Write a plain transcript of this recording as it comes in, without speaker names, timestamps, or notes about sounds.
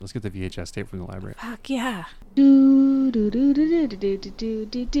Let's get the VHS tape from the library. Fuck yeah. Do do do do do do do do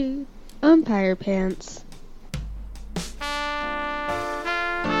do do. Umpire pants.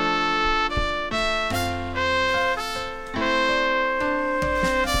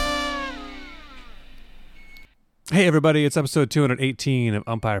 Hey everybody, it's episode 218 of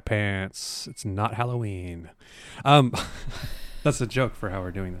Umpire Pants. It's not Halloween. That's a joke for how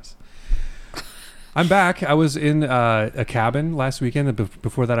we're doing this. I'm back. I was in a cabin last weekend.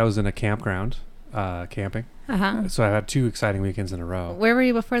 Before that, I was in a campground camping. Uh-huh. So I had 2 exciting weekends in a row. Where were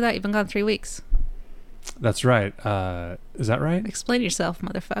you before that? You've been gone 3 weeks. That's right. Is that right? Explain yourself,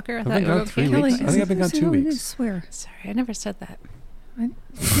 motherfucker. I I've thought been you were gone 3 okay. weeks. I think I've been gone 2 I weeks. swear. Sorry, I never said that. I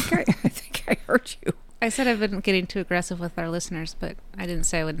think I heard you. I said I've been getting too aggressive with our listeners, but I didn't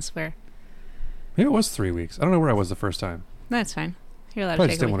say I wouldn't swear. Maybe it was 3 weeks. I don't know where I was the first time. That's fine. You're allowed I to just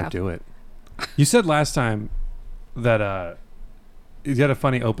take a didn't week want off. to do it. You said last time that you had a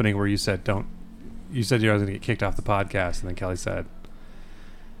funny opening where you said you said you were going to get kicked off the podcast, and then Kelly said,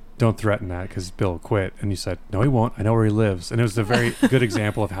 don't threaten that because Bill will quit. And you said, no, he won't. I know where he lives. And it was a very good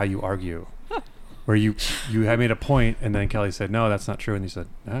example of how you argue, where you had made a point, and then Kelly said, no, that's not true. And you said,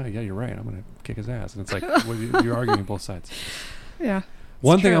 oh, yeah, you're right. I'm going to kick his ass. And it's like, you're arguing both sides. Yeah.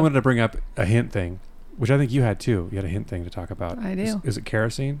 One thing I true. wanted to bring up, a hint thing, which I think you had too. You had a hint thing to talk about. I do. Is it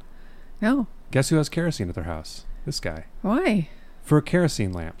kerosene? No. Guess who has kerosene at their house? This guy. Why? For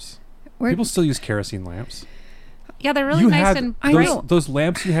kerosene lamps. Where? People still use kerosene lamps. Yeah, they're really You nice had and I bright. know. those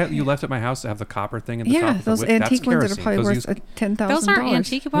lamps you left at my house that have the copper thing in the top. Yeah, with the those wick, that's antique ones that are kerosene. probably Those worth use- $10,000. Those aren't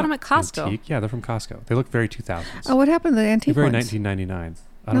antique. You bought them at Costco. Antique? Yeah, they're from Costco. They look very 2000s. Oh, what happened to the They're antique very ones? 1999. I No,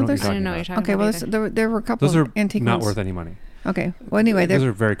 don't know what there's- you're I don't talking know what you're about. talking Okay, about well, either. there were a couple Those are of antique not ones. worth any money. Okay. Well, anyway, Those they're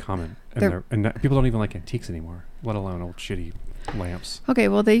are very common, they're- and people don't even like antiques anymore, let alone old shitty lamps. okay.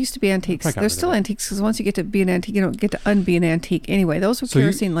 Well, they used to be antiques. Probably got They're rid of still it. antiques because once you get to be an antique, you don't get to unbe an antique. Anyway, those were So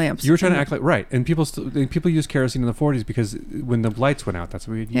kerosene lamps. You were trying to act like right, and people use kerosene in the 40s because when the lights went out, that's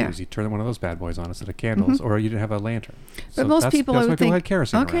what we'd Yeah. use. You turn one of those bad boys on instead of candles, or you didn't have a lantern. But most people, that's I why would people think. had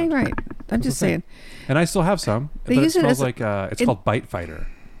kerosene. Okay, around. right. I'm That's just the thing. saying. And I still have some. They but use it it smells as a- like it's it- called Bite Fighter,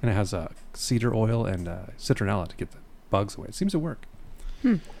 and it has cedar oil and citronella to get the bugs away. It seems to work.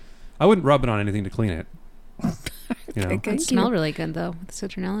 I wouldn't rub it on anything to clean it. You know, Okay. It Thank smell you. really good though, with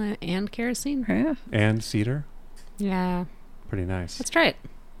citronella and kerosene. Yeah. and cedar, Yeah, pretty nice. let's try it.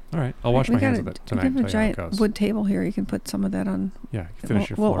 All right, I'll wash We my hands got with it We tonight. have a and tell you how it giant goes. wood table here. You can put some of that on. Yeah, you can finish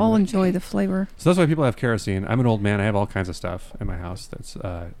your We'll floor. all with it. enjoy the flavor. So that's why people have kerosene. I'm an old man. I have all kinds of stuff in my house that's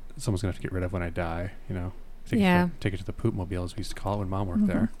someone's gonna have to get rid of when I die. You know, Yeah. take it to the poop mobile, as we used to call it when Mom worked Mhm.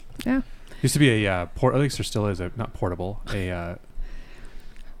 there. Yeah. Used to be a at least there still is a not portable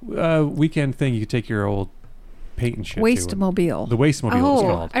weekend thing. You could take your old paint and shit Waste to. mobile. The waste mobile is Oh,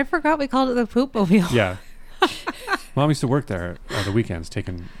 called. I forgot we called it the poop mobile. Yeah. Mom used to work there the weekends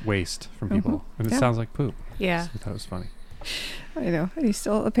taking waste from people, and it Yeah. sounds like poop. Yeah. So I thought it was funny. I know. And you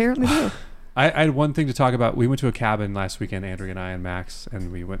still apparently do. I had one thing to talk about. We went to a cabin last weekend, Andrea and I and Max,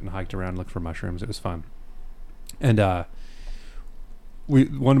 and we went and hiked around, looked for mushrooms. It was fun. And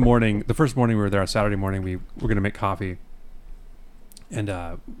one morning, the first morning we were there, Saturday morning, we were going to make coffee, and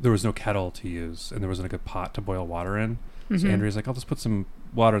there was no kettle to use, and there wasn't a good pot to boil water in. So Mhm. Andrea's like, I'll just put some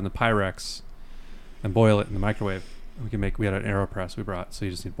water in the Pyrex and boil it in the microwave. And we had an AeroPress we brought, so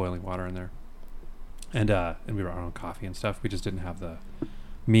you just need boiling water in there. And we brought our own coffee and stuff. We just didn't have the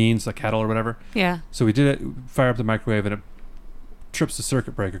means, the kettle or whatever. Yeah. So we did it, fire up the microwave, and it trips the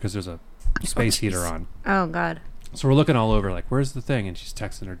circuit breaker because there's a space heater jeez. on. Oh God. So we're looking all over, like, where's the thing? And she's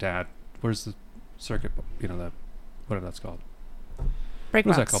texting her dad, where's the circuit, the whatever that's called. Break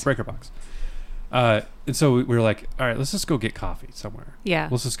What is that box. called? Breaker box. And so we were like, all right, let's just go get coffee somewhere. Yeah.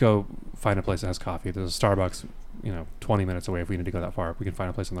 Let's just go find a place that has coffee. There's a Starbucks, 20 minutes away. If we need to go that far, we can find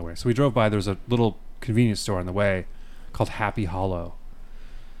a place on the way. So we drove by. There's a little convenience store on the way called Happy Hollow.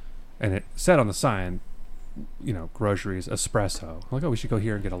 And it said on the sign, groceries, espresso. I'm like, oh, we should go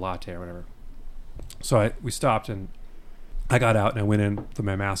here and get a latte or whatever. So we stopped, and I got out and I went in with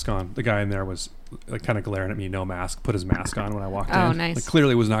my mask on. The guy in there was like kind of glaring at me, no mask, put his mask on when I walked in. Oh, nice. Like,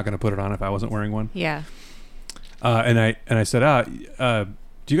 clearly was not going to put it on if I wasn't wearing one. Yeah. And I said,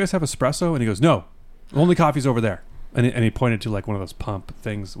 do you guys have espresso? And he goes, no, only coffee's over there. And he pointed to like one of those pump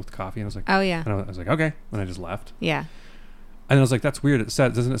things with coffee. And I was like, Oh yeah. and I was like, okay. And I just left. Yeah. And I was like, that's weird.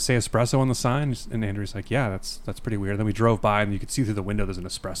 Doesn't it say espresso on the sign? And Andrew's like, yeah, that's pretty weird. And then we drove by, and you could see through the window there's an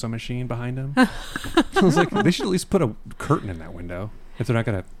espresso machine behind him. I was like, they should at least put a curtain in that window if they're not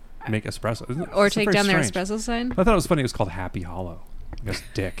going to make espresso. Or It's take very down their strange. espresso sign. I thought it was funny. It was called Happy Hollow. I guess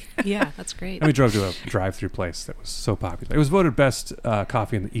dick. Yeah, that's great. And we drove to a drive-through place that was so popular. It was voted best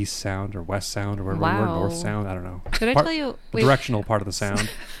coffee in the East Sound or West Sound or wherever we were, Wow. North Sound. I don't know. Did I Part- tell you? The directional part of the sound.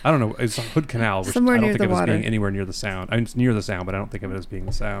 I don't know. It's Hood Canal, which Somewhere I don't near think the of as being water. anywhere near the sound. I mean, it's near the sound, but I don't think of it as being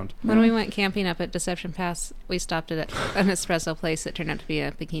the sound. When we went camping up at Deception Pass, we stopped at an espresso place that turned out to be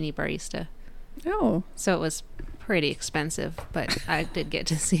a bikini barista. Oh, So it was pretty expensive, but I did get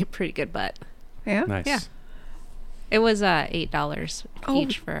to see a pretty good butt. yeah. Nice. Yeah. It was $8 Oh.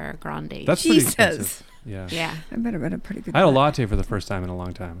 each for a grande. That's pretty Jesus. expensive. Yeah. yeah, I better been a pretty good. I had a butt. latte for the first time in a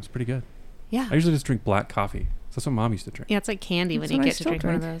long time. It's pretty good. yeah, I usually just drink black coffee. That's what Mom used to drink. yeah. It's like candy That's when what you I get to still drink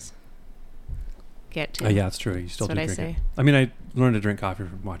one of drink. those. Get to. Yeah, it's true. You still That's do what I drink say. it. I mean, I learned to drink coffee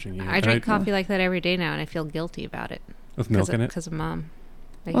from watching you. I And drink coffee like that every day now, and I feel guilty about it with milk in it. because of Mom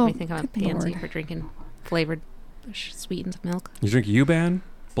making Well, me think I'm a good pansy Lord. for drinking flavored sweetened milk. You drink U-Ban,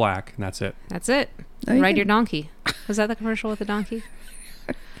 black, and that's it. That's it. No, you Ride can- your donkey. Was that the commercial with the donkey?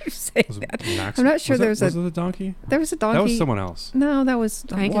 You say Was it that. Max? I'm not sure was there was was a- it the donkey? There was a donkey. That was someone else. No, that was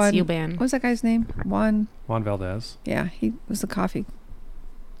I think Juan. it's U-Ban. What was that guy's name? Juan. Juan Valdez. Yeah, he was the coffee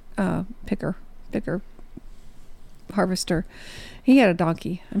picker, harvester. He had a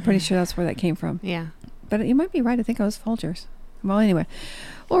donkey. I'm pretty sure that's where that came from. Yeah. But you might be right. I think it was Folgers. Well, anyway,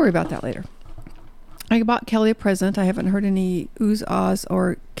 we'll worry about that later. I bought Kelly a present. I haven't heard any oohs, ahs,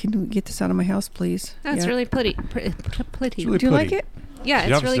 or can you get this out of my house, please? That's yet. really pretty. It's really Do you like pretty. it? Yeah,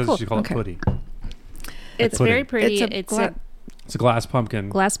 The it's really opposite cool. is you call Okay. it putty. It's pudding. very pretty. It's a It's gla- a It's a glass pumpkin.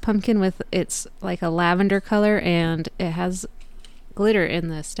 glass pumpkin with it's like a lavender color, and it has glitter in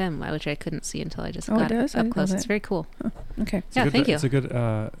the stem, which I couldn't see until I just Oh, it got does? I up didn't know close. that. It's very cool. Okay. It's a Yeah, good, thank you. It's a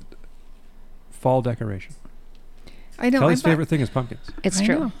good fall decoration. I know. Kelly's I bought- favorite thing is pumpkins. It's I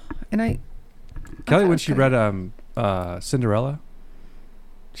true. know. And I. Kelly, thought when it she was read Cinderella,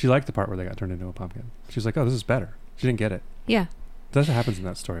 she liked the part where they got turned into a pumpkin. She was like, "Oh, this is better." She didn't get it. Yeah. That's what happens in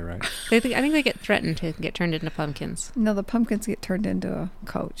that story, right? I think they get threatened to get turned into pumpkins. No, the pumpkins get turned into a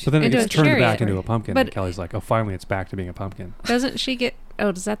coach. But then it Into gets a turned chariot. back into a pumpkin, But- and Kelly's like, "Oh, finally, it's back to being a pumpkin." Doesn't she get? Oh,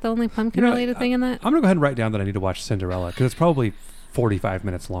 is that the only pumpkin You know, related thing in that? I'm gonna go ahead and write down that I need to watch Cinderella because it's probably 45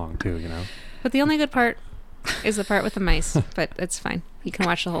 minutes long too. You know, But the only good part is the part with the mice. But it's fine. You can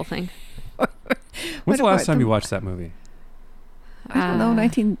watch the whole thing. when's the What last about time the- you watched that movie? I don't know.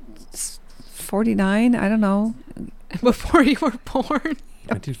 1949. I don't know. Before you were born.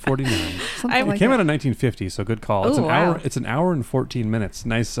 1949. Something It like came that. out in 1950, so good call. It's Ooh, an wow. hour. It's an hour and 14 minutes.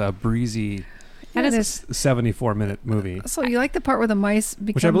 Nice, breezy, Yeah, That it is- is. 74-minute movie. So you like the part where the mice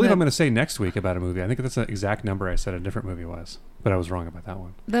become Which I believe the- I'm going to say next week about a movie. I think that's the exact number I said a different movie was, but I was wrong about that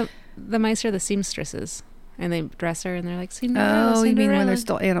one. The mice are the seamstresses, and they dress her, and they're like Cinderella. Oh, you mean when Cinderella." they're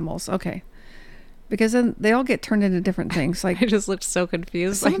still animals? Okay. Because then they all get turned into different things. Like I just looked so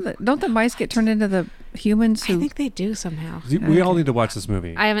confused. some of the, don't the mice get turned into the humans I who? think they do somehow. We all Okay. need to watch this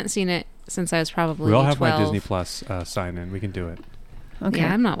movie. I haven't seen it since I was probably We all have 12. my Disney Plus sign in. We can do it. Okay.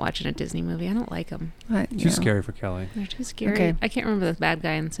 Yeah, I'm not watching a Disney movie. I don't like them. Too scary for Kelly. They're too scary. Okay. I can't remember the bad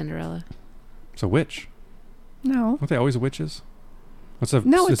guy in Cinderella. It's a witch. No. Aren't they always witches? It's a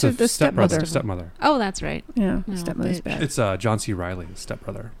No, it's a- the stepbrother. stepmother. Stepmother. Oh, that's right. Yeah. No, Stepmother's bitch. bad. It's John C. Riley, his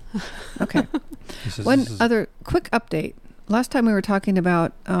stepbrother. Okay. He says, One this is- other quick update. Last time we were talking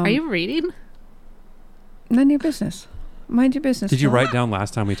about. Are you reading? None of your business. Mind your business. Did you Phil. write down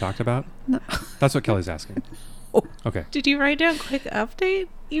last time we talked about? No. That's what Kelly's asking. Okay. Did you write down quick update?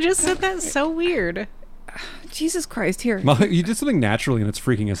 You just said that so weird. Jesus Christ! Here. Molly, you did something naturally and it's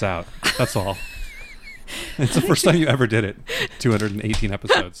freaking us out. That's all. It's the first time you ever did it. 218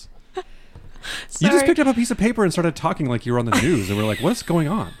 episodes. You just Sorry. picked up a piece of paper and started talking like you were on the news, and we're like, "What's going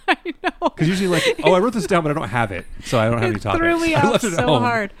on?" I know. Because usually, like, "Oh, I wrote this down, but I don't have it, so I don't have any It topics." threw me I off left it at so home.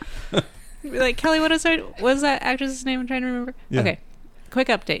 hard. You'd be like, Kelly, what is that actress's name? I'm trying to remember. Yeah. Okay. Quick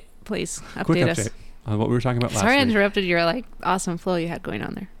update, please. Update Quick us. update on what we were talking about last Sorry I week. interrupted your like awesome flow you had going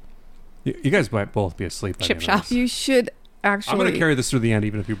on there. You guys might both be asleep. By Chip the end of shop. this. You should actually. I'm going to carry this through the end,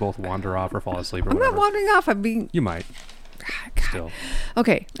 even if you both wander off or fall asleep or I'm whatever. not wandering off. I'm being. You might. Still.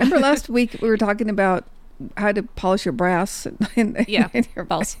 Okay. Remember last week we were talking about how to polish your brass and Yeah, and your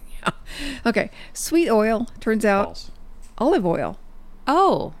balls. Yeah. Okay. Sweet oil turns out Balls. olive oil.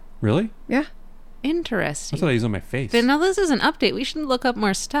 Oh, Really? Yeah. interesting. That's what I use on my face. Then now this is an update. We should look up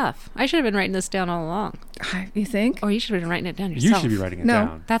more stuff. I should have been writing this down all along. You think? Or you should have been writing it down You yourself. should be writing it No.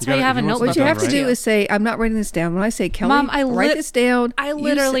 down. That's why you have if a want notebook What stuff you on have to right. do right. is say, I'm not writing this down. When I say, Kelly, Mom, I write this down. I you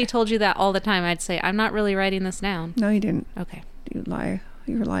literally say- told you that all the time. I'd say, I'm not really writing this down. No, you didn't. Okay. You liar.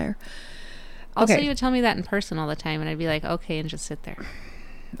 You're a liar. Also, Okay. you would tell me that in person all the time, and I'd be like, okay, and just sit there.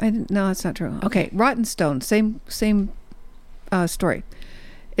 I didn't. No, that's not true. Okay. Rotten stone. Same story.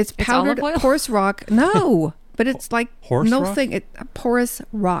 It's powdered olive oil? coarse rock. No, but it's like Horse no rock? thing. Porous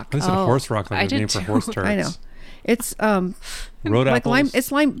rock. I said Oh, horse rock, I like a did name for too. horse turds. I know. It's Road like apples. lime.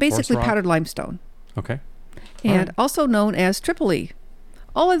 It's lime, basically rock? powdered limestone, Okay. and Alright. also known as Tripoli.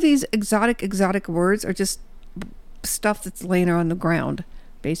 All of these exotic words are just stuff that's laying on the ground,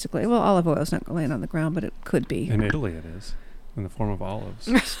 basically. Well, olive oil is not laying on the ground, but it could be. In Italy, it is in the form of olives.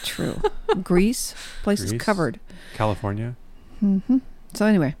 It's true. Greece, places Greece. covered. California. So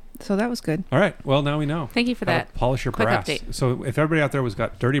anyway, so that was good. All right. Well, now we know. Thank you for How to that. polish your quick brass. update. So if everybody out there was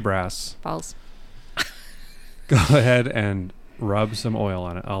got dirty brass, Balls. go ahead and rub some oil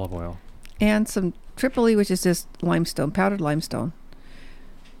on it, olive oil. And some Tripoli, which is just limestone, powdered limestone.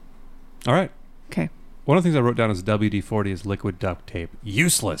 All right. Okay. One of the things I wrote down is WD-40 is liquid duct tape.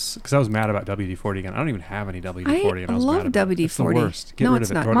 Useless. Because I was mad about WD-40 again. I don't even have any WD-40. And I was love mad about it. WD-40. It's the worst. Get No, rid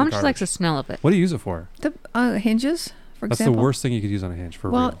it's of it. not. Throw it in Mom the just likes the garbage. smell of it. What do you use it for? The hinges, for That's example. the worst thing you could use on a hinge for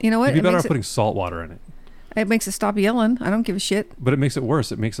Well, real. you know what? You'd be It better makes off putting salt water in it. It makes it stop yelling. I don't give a shit. But it makes it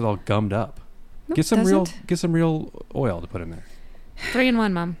worse. It makes it all gummed up. No, Get it some doesn't. real oil to put in there.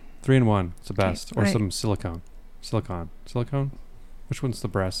 3-in-1, Mom. 3-in-1. It's the best. Or right. some silicone. Silicone? Which one's the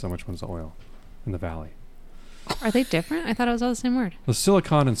breast and which one's the oil? In the valley. Are they different? I thought it was all the same word. The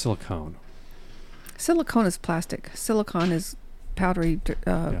silicone and silicone. Silicone is plastic. Silicone is powdery. Yeah.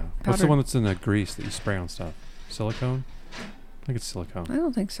 What's the powdered- one that's in the grease that you spray on stuff? Silicone? I think it's silicone. I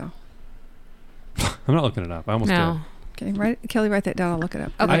don't think so. I'm not looking it up. I almost No. did. Okay, Kelly, write that down. I'll look it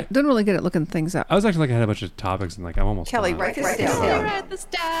up. Okay. I don't really good at looking things up. I was actually like I had a bunch of topics and like I'm almost Kelly, done. write this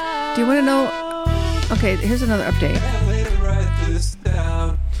down. Do you want to know? Okay, here's another update.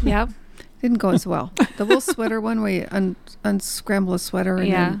 Yep. Didn't go as well. The wool sweater one where you unscramble a sweater. And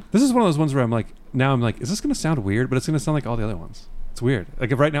Yeah. then, This is one of those ones where I'm like, now I'm like, is this going to sound weird? But it's going to sound like all the other ones. It's weird.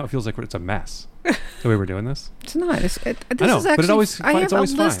 Like if right now it feels like it's a mess. The way we're doing this. it's not. This I know, is but it actually. always I fi- have it's a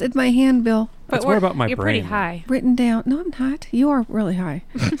always list fine. in my hand, Bill, It's more about my You're brain. pretty high. written down. No, I'm not. You are really high.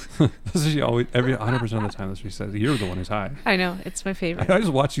 This is always every 100% of the time. That's what she says. You're the one who's high. I know. It's my favorite. I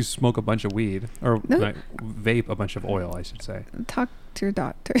just watch you smoke a bunch of weed or No. like, vape a bunch of oil. I should say. Talk to your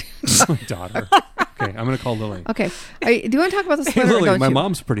doctor. My daughter. Okay, I'm gonna call Lily. Okay. Do you want to talk about the Hey sweater? or Lily, don't my you?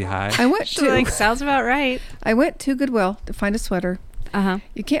 mom's pretty high. I went She's like, to sounds about right. Goodwill to find a sweater. Uh-huh.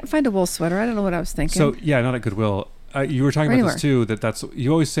 You can't find a wool sweater. I don't know what I was thinking. So yeah, not at Goodwill. You were talking Or about anywhere. this too. That's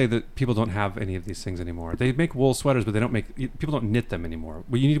you always say that people don't have any of these things anymore. They make wool sweaters, but they don't make people don't knit them anymore.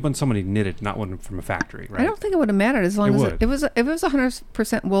 Well, you need one somebody knitted, not one from a factory, right? I don't think it would have mattered as long It as would. if it was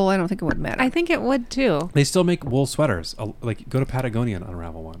 100% wool. I don't think it would matter. I think it would too. They still make wool sweaters. Like go to Patagonia and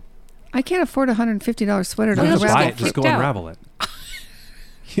unravel one. I can't afford a $150 sweater to No, just buy unravel. it. Just go freaked out. unravel it.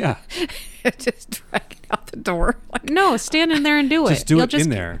 Yeah, Just drag it out the door. Like, No, stand in there and do it. just do You'll it in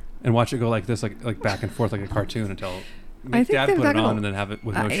there and watch it go like this, like back and forth like a cartoon until I think Dad they're put not it gonna- on and then have it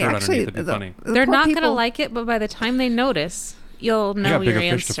with no shirt actually, underneath. It'd be funny. the They're poor not going to people- like it, but by the time they notice, you'll I know got your bigger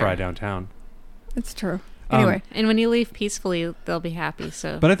answer. fish to fry downtown. It's true. Um, Anyway, And when you leave peacefully, they'll be happy.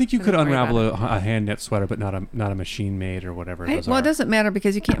 So, But I think you don't could worry unravel about a hand knit sweater, but not a machine made or whatever. Those well, are. it doesn't matter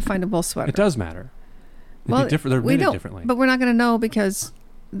because you can't find a wool sweater. It does matter. Well, They're we knitted don't, differently. but we're not going to know because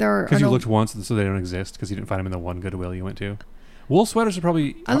there are. Because you no- looked once, so they don't exist. Because you didn't find them in the one Goodwill you went to. Wool sweaters are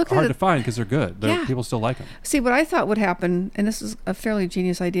probably I looked at hard it- to find because they're good. Yeah. People still like them. See, what I thought would happen, and this is a fairly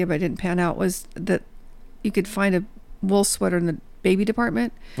genius idea, but it didn't pan out, was that you could find a wool sweater in the baby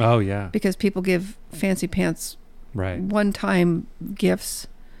department Oh yeah, because people give fancy pants right. one-time gifts,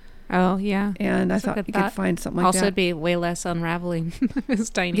 Oh, yeah. and I That's a thought good you thought. could find something like Also, that. it'd be way less unraveling. It's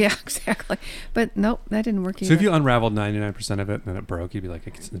tiny. Yeah, exactly. But nope, that didn't work either. So if you unraveled 99% of it and then it broke, you'd be like,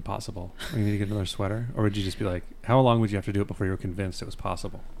 it's impossible. We need to get another sweater, or would you just be like, how long would you have to do it before you were convinced it was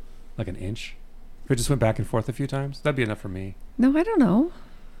possible? Like an inch? If it just went back and forth a few times, that'd be enough for me. No, I don't know.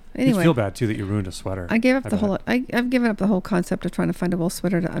 You'd Anyway, feel bad too that you ruined a sweater. I gave up I the bet. whole. I've given up the whole concept of trying to find a wool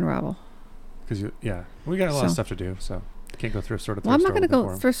sweater to unravel. Because we got a lot of So- stuff to do, so can't go thrift store to thrift Well, I'm not store going to looking go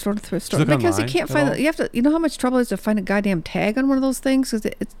for 'em. thrift store to thrift store look because you online can't at find. all? You have to. You know how much trouble it is to find a goddamn tag on one of those things because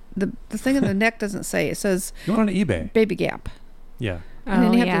it's the thing in the neck doesn't say. It says You want on eBay? Baby Gap, Yeah. and then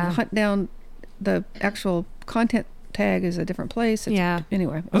Oh, you have yeah. to hunt down the actual content tag is a different place. It's, Yeah.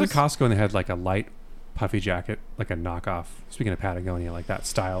 Anyway, I was at Costco and they had like a light puffy jacket, like a knockoff. Speaking of Patagonia, like that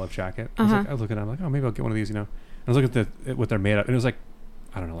style of jacket. I was Uh-huh. looking at it, I'm like, oh, maybe I'll get one of these, I was looking at what they're made of, and it was like,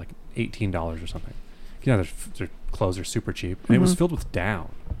 I don't know, like $18 or something. Their clothes are super cheap, and it was Mhm. filled with down.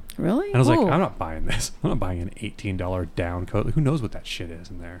 really. And I was like, Whoa. I'm not buying this. I'm not buying an $18 down coat. Who knows what that shit is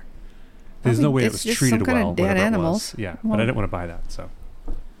in there? There's Probably no way it it's was just treated some kind of well. dead whatever it animals. was. Yeah, Well- but I didn't want to buy that, so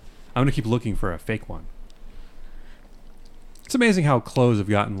I'm gonna keep looking for a fake one. It's amazing how clothes have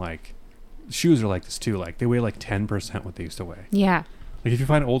gotten like, shoes are like this too. Like they weigh like 10% what they used to weigh. Yeah. Like if you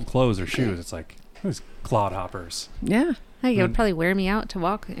find old clothes or shoes, it's like Those clodhoppers. Yeah, Hey, it would Mm. probably wear me out to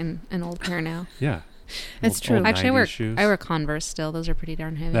walk in an old pair now. Yeah. It's Old- true. old Actually, 90s shoes. I wear Converse still. Those are pretty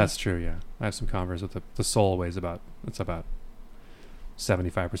darn heavy. That's true, yeah. I have some Converse with the sole weighs about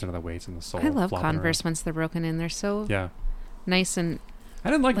 75% of the weight's in the sole. I love flopping around. Converse once they're broken in. They're so Yeah. nice, and I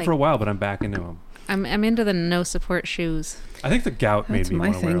didn't like them for a while, but I'm back into them. I'm into the no support shoes. I think the gout That's made me my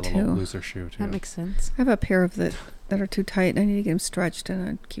want to wear a thing, little too. looser shoe, too. That makes sense. I have a pair of that are too tight. And I need to get them stretched, and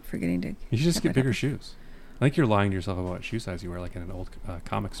I keep forgetting to. You should just Yep, get I bigger know. shoes. I think you're lying to yourself about what shoe size you wear, like in an old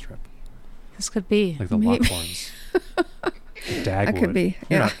comic strip. This could be. Like the Maybe. Lockhorns. Dagwood. That could be. You're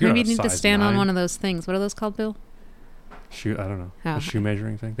Yeah. not- you're Maybe not you need to size stand on 9. one of those things. What are those called, Bill? Shoe, I don't know. Oh. A shoe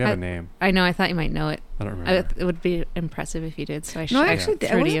measuring thing? They have a name. I know. I thought you might know it. I don't remember. It would be impressive if you did. So I should. No, I actually, threw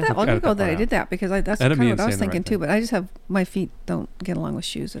it to wasn't you. that long Edit ago that that I part did that because that's Edit kind me of what and I was saying the right thinking too. thing. But I just have my feet don't get along with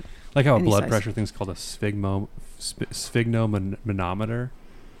shoes. Like how a any blood size. pressure thing's called a sphygmomanometer.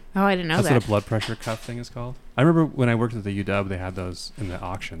 Oh, I didn't know That's that. what a blood pressure cuff thing is called. I remember when I worked at the UW, they had those in the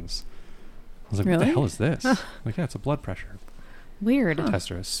auctions. I was like, what the Really? hell is this? Like, yeah, it's a blood pressure Weird.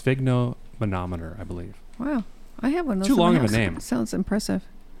 tester. A sphygmomanometer, I believe. Wow, I have one of those. Too in my long of a house. name. Sounds impressive.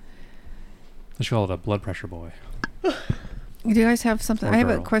 They should call it a blood pressure boy. Do you guys have something? Or I have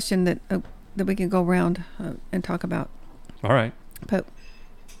a girl. question that we can go around and talk about. All right. But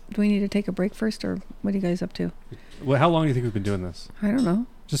do we need to take a break first, or what are you guys up to? Well, how long do you think we've been doing this? I don't know.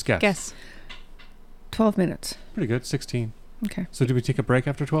 Just guess. Guess. 12 minutes. Pretty good. 16. Okay. So do we take a break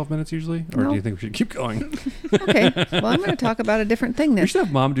after 12 minutes usually? Or No. do you think we should keep going? Okay. Well, I'm going to talk about a different thing We then. should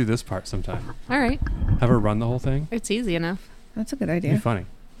have Mom do this part sometime. All right. Have her run the whole thing. It's easy enough. That's a good It'd be idea. funny.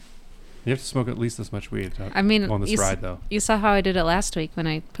 You have to smoke at least this much weed to I mean, go on this you, ride, though. you saw how I did it last week when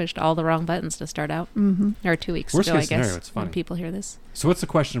I pushed all the wrong buttons to start out, Mm-hmm. or 2 weeks Worst ago, I case guess. scenario, it's when funny. people hear this. So what's the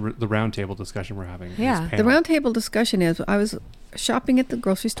question, the round table discussion we're having? in this Yeah. The panel? roundtable discussion is I was shopping at the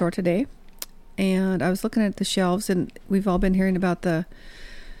grocery store today, and I was looking at the shelves, and we've all been hearing about the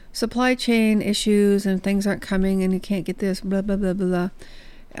supply chain issues and things aren't coming and you can't get this, blah, blah, blah, blah, blah.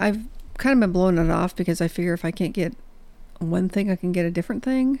 I've kind of been blowing it off because I figure if I can't get one thing, I can get a different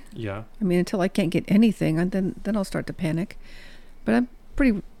thing. Yeah. I mean, until I can't get anything, then I'll start to panic. But I'm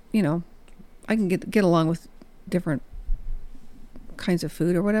pretty, I can get along with different kinds of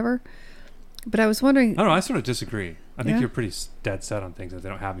food or whatever. But I was wondering, I don't know. I sort of disagree. I think Yeah? you're pretty dead set on things. If they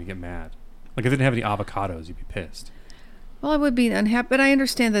don't have them, you get mad. Like if they didn't have any avocados, you'd be pissed. well, I would be unhappy, but I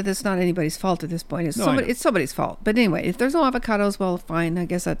understand that it's not anybody's fault at this point. It's No, I know. it's somebody's fault. But anyway, if there's no avocados, well, fine. I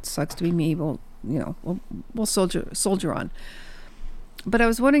guess that sucks to be me. We'll soldier on. But I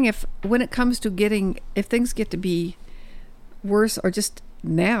was wondering if, when it comes to if things get to be worse or just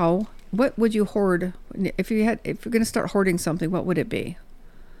now, what would you hoard? If you're going to start hoarding something, what would it be?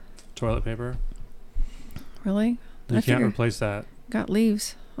 Toilet paper. Really? You I can't figure- replace that. Got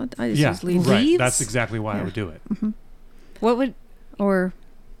leaves. I just Yeah, use leaves. right. Leaves? That's exactly why I Yeah. would do it. Hmm. What would... Or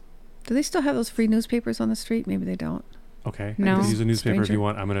do they still have those free newspapers on the street? Maybe they don't. Okay. No. You can use a newspaper if Stranger. you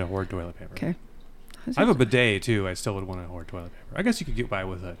want. I'm going to hoard toilet paper. Okay. I have a bidet too. I still would want to hoard toilet paper. I guess you could get by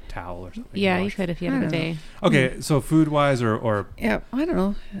with a towel or something. Yeah, you wash. could if you I had a don't know. day. Okay, so food wise or Yeah, I don't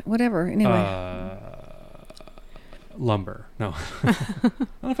know. Whatever. Anyway. lumber. No. I don't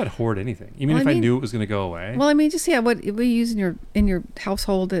know if I'd hoard anything. You mean Well, if I I mean- knew it was going to go away? Well, I mean, just what we use in your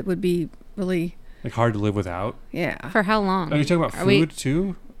household, it would be really, Like hard to live without? yeah. For how long? Are you talking about Are we food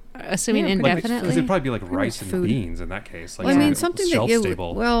too? assuming Yeah, Like, indefinitely? because it'd probably be like Pretty rice much and food. beans in that case. Like Well, I mean, something something that shelf you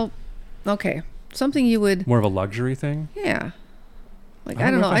stable. well, okay, something you would, More of a luxury thing. yeah. Like I I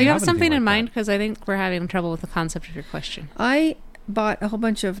don't don't know know. if Do you I have have something anything in like mind? that. Because I think we're having trouble with the concept of your question. I bought a whole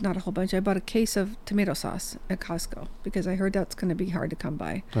bunch of, not a whole bunch. I bought a case of tomato sauce at Costco because I heard that's going to be hard to come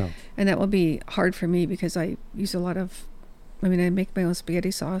by, Oh. and that will be hard for me because I use a lot of. I mean, I make my own spaghetti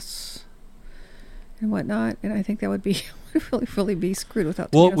sauce and whatnot, and I think that would be really be screwed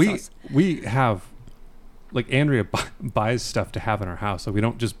without Well, tomato sauce. we have, like Andrea buys stuff to have in our house, so we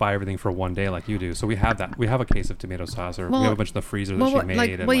don't just buy everything for one day like you do. So we have that. We have a case of tomato sauce, or we Well- have a bunch in the freezer that Well, she what, made. like,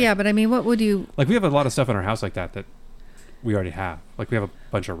 and well, like, yeah, but I mean, what would you? like we have a lot of stuff in our house like that we already have. Like we have a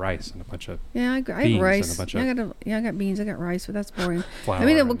bunch of rice and a bunch of Yeah, I beans have and rice. a bunch I of got beans. I got rice, but that's boring. flour. I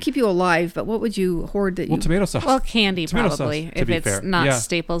mean, it will and- keep you alive. But what would you hoard that well, you? tomato sauce. Well, candy Tomato sauce, probably, to if be it's fair. not Yeah.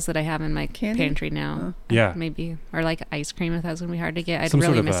 staples that I have in my Candy? pantry now. Yeah. Maybe. Or like ice cream if that's going to be hard to get. I'd Some really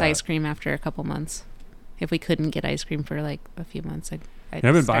sort of miss a- ice cream after a couple months. If we couldn't get ice cream for like a few months, I'd I've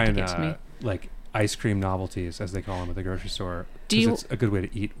been start to buying get to me. like ice cream novelties, as they call them at the grocery store. Do 'cause you- it's a good way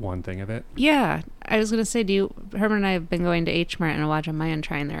to eat one thing of it. Yeah, I was gonna say, Herman and I have been going to H Mart and Awaja Mayan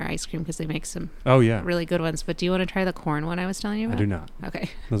trying their ice cream because they make some Oh yeah, really good ones. But do you want to try the corn one I was telling you I about? do not. Okay,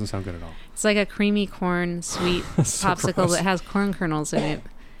 Doesn't sound good at all. it's like a creamy corn sweet So popsicle gross. that has corn kernels in it.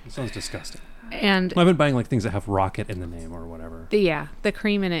 It sounds disgusting. And I've been buying like things that have rocket in the name or whatever. the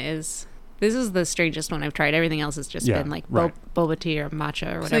cream in it is. This is the strangest one I've tried. Everything else has just Yeah, been like right. boba tea or matcha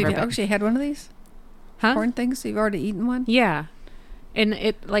or So whatever. you've but- actually had one of these huh? corn things? So you've already eaten one? Yeah. And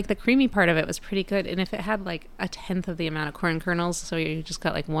it like the creamy part of it was pretty good. And if it had like a tenth of the amount of corn kernels, so you just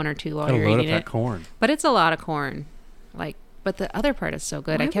got like one or two while Gotta you're load up eating that it. corn. But it's a lot of corn. Like, but the other part is so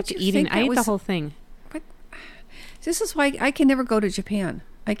good. Why I kept would you eating. think I that ate the was- whole thing. This is why I can never go to Japan.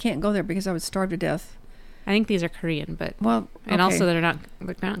 I can't go there because I would starve to death. I think these are Korean, but Well, and okay. also they're not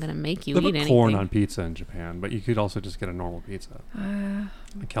going to make you They eat put anything. corn on pizza in Japan, but you could also just get a normal pizza.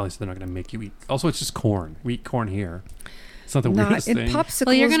 Like Kelly said, they're not going to make you eat. Also, it's just corn. We eat corn here. It's not the not weirdest in thing. popsicles.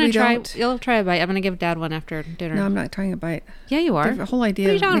 Well, you're going we to try. don't. You'll try a bite. I'm going to give Dad one after dinner. No, I'm not trying a bite. Yeah, you are. The whole idea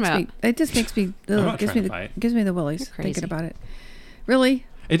What are you talking makes me. about? It just makes me. I'm Ugh, not gives trying me to bite. gives me the willies You're crazy. thinking about it. Really,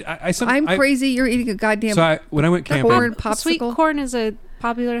 I'm I- crazy. You're eating a goddamn So when I went camping, corn Sweet popsicle corn is a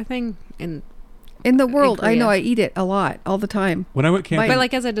popular thing, in in the world. I know. Korea. I eat it a lot, all the time. when I went camping, but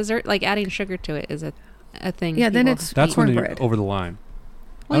like as a dessert, like adding sugar to it is a thing. Yeah, then people it's that's eat. when you're cornbread. over the line.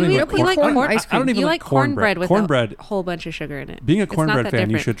 Well, I don't you even like corn corn. ice I don't cream. even You like like cornbread with cornbread. a whole bunch of sugar in it. Being a It's not cornbread that fan, you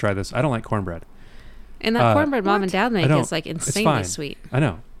different. should try this. I don't like cornbread. And that cornbread mom What? and dad make don't- is like it's insanely fine. sweet. I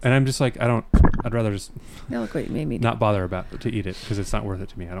know, and I'm just like I'd rather just Now look what you made me do. not bother about to eat it because it's not worth it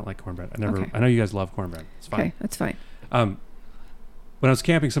to me. I don't like cornbread. Okay. I know you guys love cornbread. It's fine. Okay, that's fine. When I was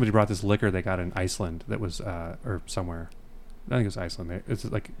camping, somebody brought this liquor they got in Iceland that was, or somewhere. I think it was Iceland. It's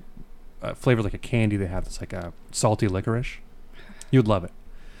like flavored like a candy they have that's like a salty licorice. You'd love it.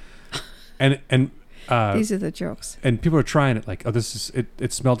 And These are the jokes. and people were trying it like, oh, this is,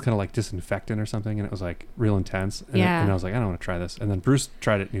 it smelled kind of like disinfectant or something. And it was like real intense. And, Yeah. and I was like, I don't want to try this. And then Bruce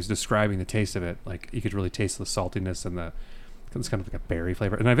tried it and he was describing the taste of it. Like you could really taste the saltiness and it's kind of like a berry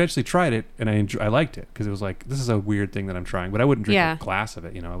flavor. And I eventually tried it and I liked it because it was like, this is a weird thing that I'm trying, but I wouldn't drink Yeah. a glass of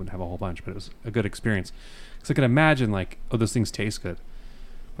it. You know, I wouldn't have a whole bunch, but it was a good experience. Because I could imagine like, oh, those things taste good.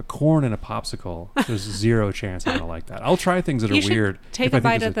 But corn in a popsicle, there's zero chance I'm going to like that. I'll try things that You are should weird. Take if I a think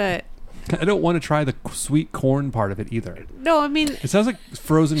bite it's of the. I don't want to try the sweet corn part of it either. No, I mean It sounds like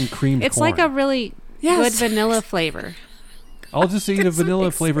frozen creamed it's corn. like a really Yes. good vanilla flavor. I'll just eat a This vanilla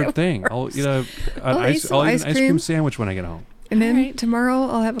makes flavored it thing. I'll eat I'll eat some I'll eat ice an ice cream cream. sandwich when I get home. And then Alright. tomorrow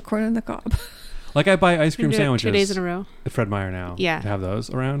I'll have a corn on the cob. Like I buy ice You cream can do it sandwiches 2 days in a row. at Fred Meyer now. Yeah. To have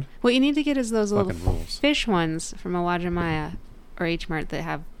those around. What you need to get is those little Fucking rules. fish ones from Awajimaya or H Mart that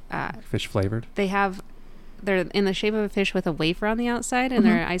have Fish flavored. they're in the shape of a fish with a wafer on the outside, and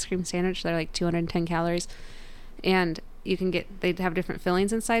they're an ice cream sandwich. They're like 210 calories, and you can they have different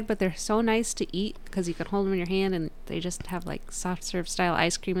fillings inside, but they're so nice to eat because you can hold them in your hand, and they just have like soft serve style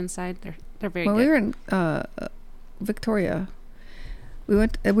ice cream inside. They're very When good. we were in Victoria, we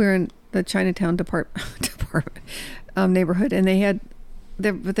were in the Chinatown department neighborhood, and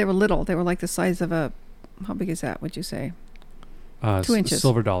but they were little. They were like the size of a, how big is that? Would you say 2 inches?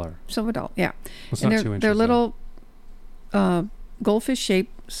 Silver dollar. Silver doll, yeah. It's And not they're 2 inches. they're though. little goldfish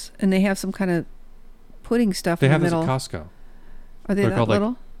shapes, and they have some kind of pudding stuff They in have the those middle. at Costco. Are they they're that called, like,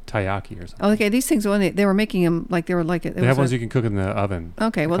 little? Taiyaki or something. Oh, okay, these things when they were making them like they were like it. They have ones you can cook in the oven.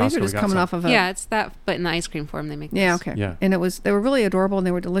 Okay, well At these Costco, are we just got coming some. off of a. Yeah, it's that, but in the ice cream form they make. Yeah, this. okay. Yeah. And they were really adorable and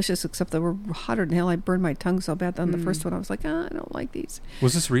they were delicious, except they were hotter than hell. I burned my tongue so bad on the Mm. first one. I was like, I don't like these.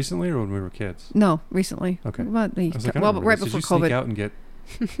 Was this recently or when we were kids? No, recently. Okay. About I was like, I don't well, remember right this. before Did you sneak COVID. out and get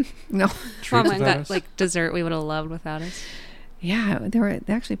No. treats Mom without got us? like dessert we would have loved without us. Yeah, they're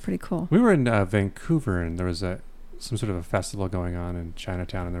actually pretty cool. We were in Vancouver and there was some sort of a festival going on in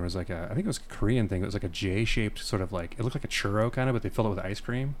Chinatown, and there was like I think it was a Korean thing. It was like a J-shaped sort of like, it looked like a churro kind of, but they filled it with ice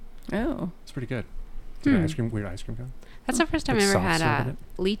cream. Oh. It's pretty good. It's like an Hmm. weird ice cream cone. That's the first time Like I ever soft serve had in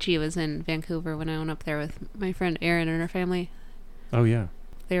lychee. Was in Vancouver when I went up there with my friend Erin and her family. Oh yeah.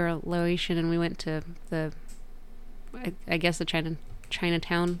 They were Laotian, and we went to I guess the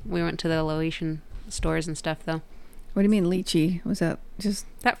Chinatown. We went to the Laotian stores and stuff, though. What do you mean lychee? Was that just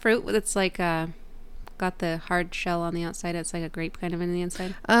That fruit that's like got the hard shell on the outside. It's like a grape kind of in the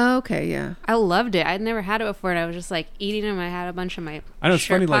inside. Oh, okay, yeah. I loved it. I'd never had it before, and I was just like eating them. I had a bunch in my I know, it's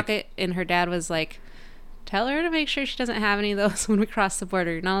shirt funny, like- pocket, and her dad was like, "Tell her to make sure she doesn't have any of those when we cross the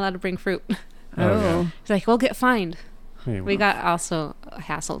border. You're not allowed to bring fruit." Oh, yeah. He's like, "We'll get fined." Hey, We got also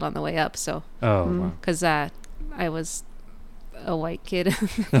hassled on the way up, so Oh Mm. wow. because I was a white kid.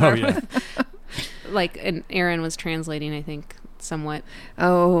 Oh yeah. Like, and Aaron was translating, I think, somewhat.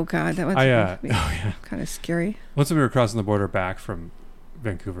 Oh god, that was Oh yeah. kind of scary. Once we were crossing the border back from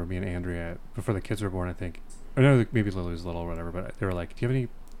Vancouver, me and Andrea, before the kids were born, I think. Or no, maybe Lily was little or whatever, but they were like, "Do you have any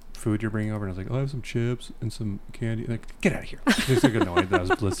food you're bringing over?" And I was like, "Oh, I have some chips and some candy." And like, get out of here. They just like annoyed that I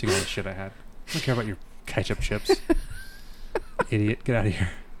was listing all the shit I had. I don't care about your ketchup chips. Idiot, get out of here.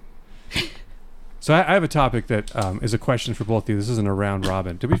 So I have a topic that is a question for both of you. This isn't a round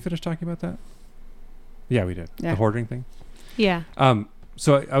robin. Did we finish talking about that? Yeah, we did. Yeah. The hoarding thing. Yeah.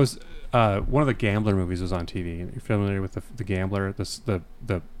 So I was one of the Gambler movies was on TV. You're familiar with the Gambler?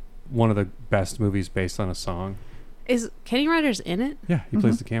 The one of the best movies based on a song. Is Kenny Rogers in it? Yeah, he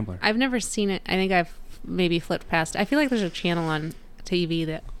plays the Gambler. I've never seen it. I think I've maybe flipped past. I feel like there's a channel on TV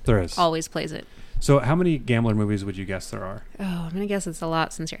that There is. always plays it. So how many Gambler movies would you guess there are? Oh, I'm going to guess it's a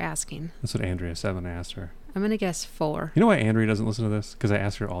lot since you're asking. That's what Andrea said when I asked her. I'm going to guess 4. You know why Andrea doesn't listen to this? Because I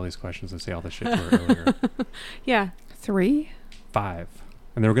asked her all these questions and say all this shit to her earlier. Yeah. 3? 5.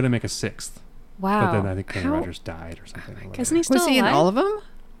 And they were going to make a 6th. Wow. But then I think Kenny How- Rogers died or something. or whatever. Isn't he still Was he in alive? all of them?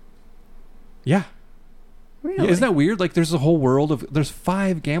 Yeah. Really? Yeah, isn't that weird? Like, there's a whole world of... There's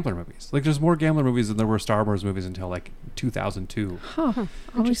 5 Gambler movies. Like, there's more Gambler movies than there were Star Wars movies until, like, 2002. Huh. Always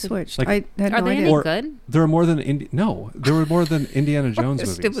Interesting. switched. Like- I had Are no they idea. any Or- good? There were more than... No. There were more than Indiana Jones A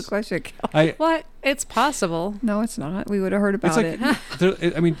movies. stupid question. I... What? It's possible. No, it's not. We would have heard It's about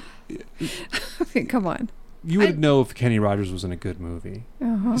like... I mean, it. Come on. you would know if Kenny Rogers was in a good movie.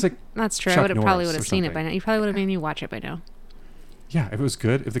 Uh-huh. It's like... That's true. I Chuck would have probably Norris would or have seen it something. by now. You probably would have made me watch it by now. Yeah, if it was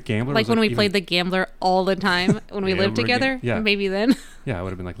good. If the Gambler Like was when we even- played the Gambler all the time when we lived Gambler game. together. Yeah. Maybe then. Yeah, I would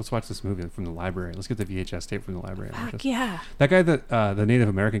have been like, let's watch this movie from the library. Let's get the VHS tape from the library. and watch Fuck this. yeah. That guy that the Native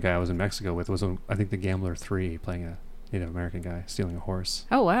American guy I was in Mexico with was on, I think, the Gambler 3, playing a Native American guy stealing a horse.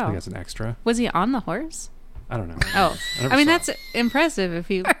 Oh I think wow. that's an extra. Was he on the horse? I don't know. Oh, never I mean saw that's it. impressive if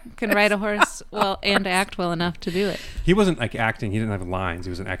you can ride a horse well and act well enough to do it. He wasn't like acting. He didn't have lines. He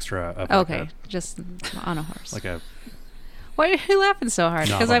was an extra of like Okay, just on a horse. a Why are you laughing so hard?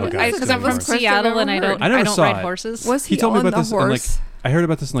 Because Navajo I'm guy because stealing I'm from a horse. Seattle and I I've don't never saw ride it. horses. Was He he, told me on about the this in, like, horse? I heard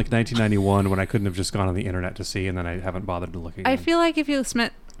about this in like 1991 when I couldn't have just gone on the internet to see, and then I haven't bothered to look again. I feel like if you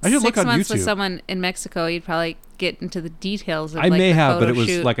spent I should 6 look on months with YouTube. someone in Mexico, you'd probably get into the details of I like, may the have, but photo it was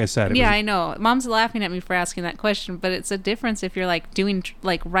shoot. like I said. It Yeah, was, I know. Mom's laughing at me for asking that question, but it's a difference if you're like doing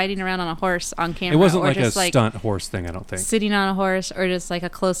like riding around on a horse on camera. it wasn't or like a just like stunt horse thing. I don't think. sitting on a horse, or just like a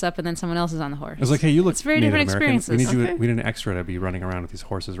close up and then someone else is on the horse. It was like, hey, you look It's very Native different American. We need experiences. you. Okay. We need an extra to be running around with these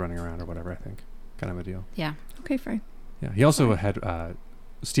horses running around or whatever. I think, kind of a deal. Yeah. Okay, fine. Yeah. He also had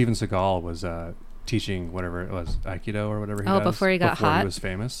Steven Seagal was teaching whatever it was, Aikido or whatever he Oh, does, before he got before hot? he was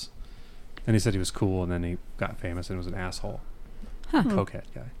famous. And he said he was cool, and then he got famous and was an asshole, Huh. cokehead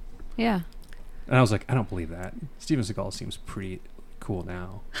guy. Yeah. And I was like, I don't believe that. Steven Seagal seems pretty cool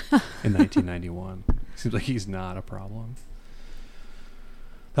now in 1991. Seems like he's not a problem.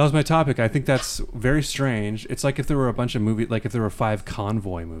 That was my topic. I think that's very strange. It's like if there were a bunch of movies, like if there were 5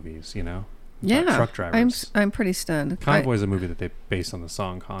 Convoy movies, you know? About Yeah. truck drivers. I'm pretty stunned. Convoy is a movie that they based on the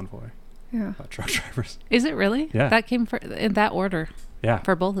song Convoy Yeah. about truck drivers. Is it really? Yeah. That came in that order Yeah.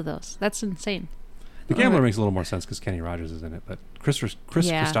 for both of those. That's insane. The Gambler Alright. makes a little more sense because Kenny Rogers is in it, but Chris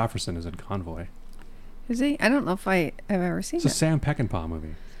Yeah. Christopherson is in Convoy. Is he? I don't know if I have ever seen It's a it. Sam Peckinpah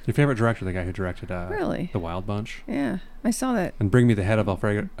movie. Your favorite director, the guy who directed Really? The Wild Bunch Yeah, I saw that. and Bring Me the Head of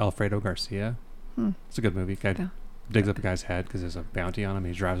Alfredo Garcia. Hmm. It's a good movie. Guy Yeah. digs up a guy's head because there's a bounty on him.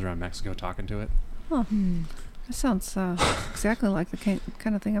 And he drives around Mexico talking to it. Huh. That sounds exactly like the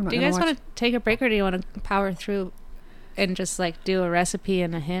kind of thing I'm not Do you going guys to watch. want to take a break, or do you want to power through and just like do a recipe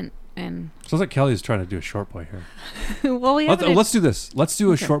and a hint? And Sounds like Kelly's trying to do a short boy here. well, we have Let's do this. Let's do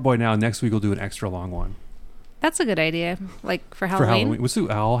a Okay. short boy now. Next week we'll do an extra long one That's a good idea. Like for for Halloween. Halloween. Let's do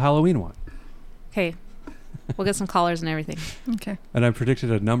a whole Halloween one. Okay. We'll get some collars and everything. Okay. And I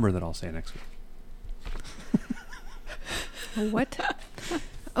predicted a number that I'll say next week. What?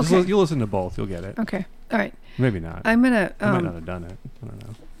 Just Okay. you'll listen to both. You'll get it. Okay. All right. Maybe not. I'm gonna I might not have done it. I don't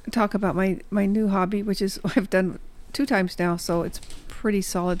know. talk about my new hobby, which is I've done 2 times now, so it's pretty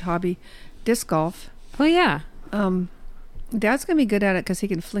solid hobby. Disc golf. Oh yeah. Dad's gonna be good at it because he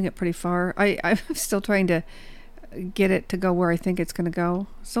can fling it pretty far. I'm still trying to get it to go where I think it's gonna go.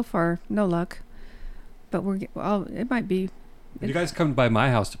 So far, no luck. But it might be. You guys come by my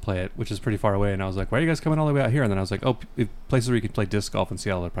house to play it, which is pretty far away, and I was like, "Why are you guys coming all the way out here?" And then I was like, "Oh, places where you can play disc golf in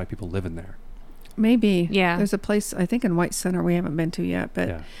Seattle, there are probably people living there." Maybe. Yeah. There's a place, I think, in White Center we haven't been to yet, but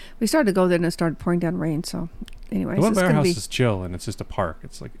Yeah, we started to go there and it started pouring down rain. So, anyways, the one it's by our going house to be. is chill, and it's just a park.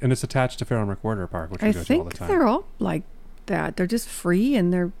 It's like, and it's attached to Farrell and McWhorter Park, which we I go to all the think time. they're all like that. They're just free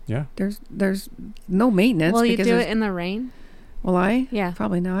and Yeah, there's no maintenance. Will you because do there's- it in the rain? Will I? Yeah.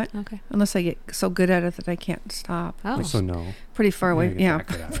 Probably not. Okay. Unless I get so good at it that I can't stop. Oh. so no. Pretty far Yeah, away. you get Yeah, that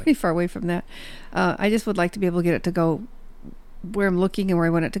good at it. pretty far away from that. I just would like to be able to get it to go where I'm looking and where I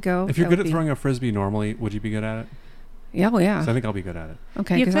want it to go. If you're That good would at be- throwing a frisbee normally, would you be good at it? Yeah, well, yeah. So I think I'll be good at it.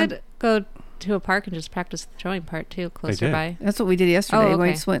 Okay. You 'cause I'm- could go to a park and just practice the throwing part too, closer did. by. That's what we did yesterday. Oh, We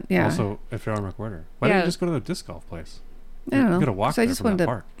okay. just went. Yeah. Also, at Farrell and McWhorter. Why don't Yeah. you just go to the disc golf place? I don't know. You gotta walk So I there just from that wanted to.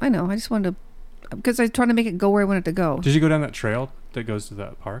 park. I know. I just wanted to because I was trying to make it go where I wanted to go. Did you go down that trail that goes to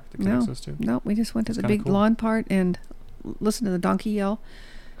that park that connects us to? No, we just went to That's the kinda big cool. lawn part and listened to the donkey yell,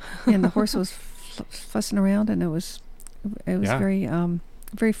 and the horse was fussing around, and it was Yeah.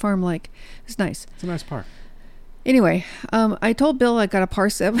 very farm like. It's nice. It's a nice park. Anyway, I told Bill I got a par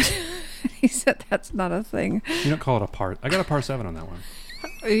 7. He said that's not a thing. You don't call it a par. I got a par 7 on that one.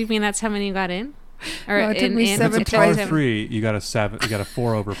 You mean that's how many you got in? Or No, it took me If seven it's a par tries. 3, you got a 7. You got a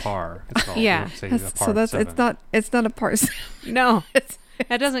 4 over par. It's called. Yeah. You don't say you got a par So that's 7. it's not a par 7. No,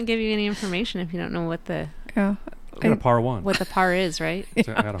 that doesn't give you any information if you don't know what the Yeah. I got a par 1. what the par is, right?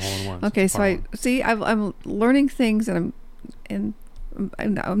 So I got a hole in one. Okay, it's a so par I 1. see. I'm learning things, and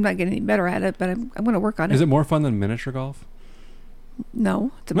I'm not getting any better at it, but I'm going to work on it. Is it more fun than miniature golf?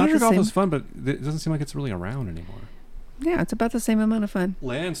 No, it's about Miniature the golf same. is fun, but it doesn't seem like it's really around anymore. Yeah, it's about the same amount of fun.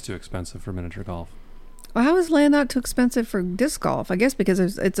 Land's too expensive for miniature golf. Well, how is land not too expensive for disc golf? I guess because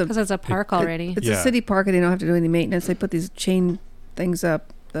it's a Because it's a park already. It's Yeah. a city park, and they don't have to do any maintenance. They put these chain things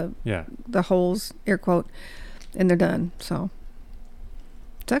up, Yeah. the holes, air quote, and they're done. So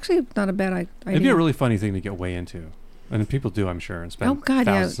it's actually not a bad idea. It'd be a really funny thing to get way into. And people do, I'm sure, and spend Oh, God,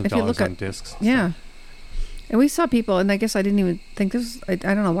 yeah. thousands of If you dollars look on at- discs. Yeah. And we saw people, and I guess I didn't even think this. I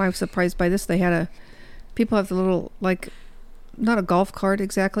don't know why I was surprised by this. They had people have the little, like, not a golf cart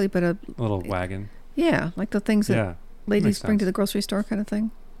exactly, but A little wagon. like the things that Yeah. ladies makes bring to sense. the grocery store kind of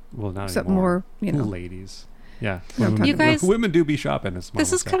thing. Well, not Except anymore. more, Ladies. Yeah. No, Women, You guys- women do be shopping. As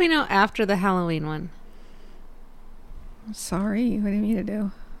This is coming out after the Halloween one. Sorry, what do you mean to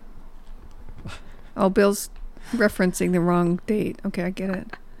do? Oh, Bill's referencing the wrong date. Okay, I get it.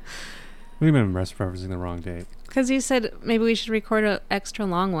 What do you mean I'm referencing the wrong date? Because you said maybe we should record an extra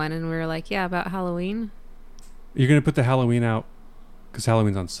long one, and we were like, yeah, about Halloween. You're going to put the Halloween out because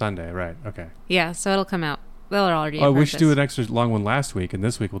Halloween's on Sunday, right? Okay. Yeah, so it'll come out. They'll already. Oh, have we heard should do this. an extra long one last week, and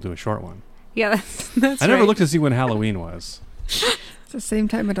this week we'll do a short one. Yeah, that's I never right. looked to see when Halloween was. It's the same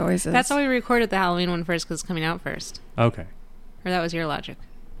time it always is. That's why we recorded the Halloween one first, because it's coming out first. Okay. Or that was your logic.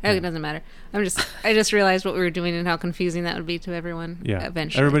 Oh, Yeah. it doesn't matter. I just realized what we were doing and how confusing that would be to everyone. Yeah.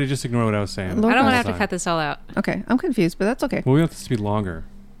 Eventually. Everybody just ignore what I was saying. Lord I don't want to knows. have to cut this all out. Okay, I'm confused, but that's okay. Well, we want this to be longer.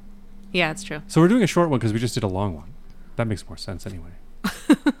 Yeah, it's true. So we're doing a short one because we just did a long one. That makes more sense anyway.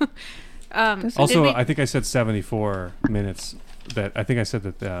 Does it? Also, Did we- I think I said 74 minutes. I think I said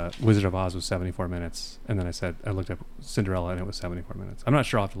that Wizard of Oz was 74 minutes, and then I looked up Cinderella and it was 74 minutes. I'm not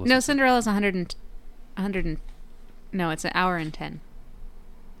sure. I'll have to listen. No, Cinderella's 100 and no, it's an hour and 10.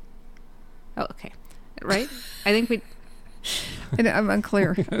 Oh, okay. Right? I think we And I'm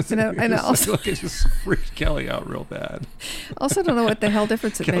unclear. And I It's also, like it just freaked Kelly out real bad. also don't know what the hell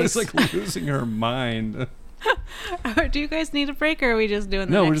difference it Kelly's makes. like losing her mind. do you guys need a break, or are we just doing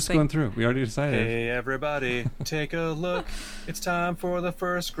the No, next we're just thing? going through. We already decided. Hey everybody, take a look. It's time for the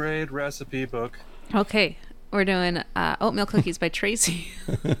first grade recipe book. Okay. We're doing oatmeal cookies by Tracy.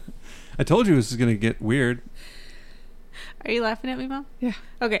 I told you this is going to get weird. Are you laughing at me, Mom? Yeah.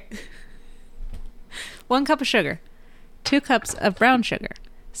 Okay. 1 cup of sugar, 2 cups of brown sugar,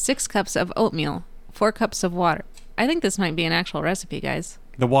 6 cups of oatmeal, 4 cups of water. I think this might be an actual recipe, guys.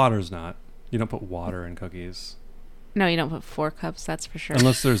 The water's not. You don't put water in cookies. No, you don't put 4 cups, that's for sure.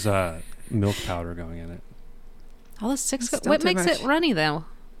 Unless there's milk powder going in it. All the 6 Still What too makes it much. runny, though?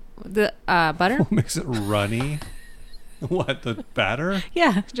 The butter? What makes it runny? What, the batter?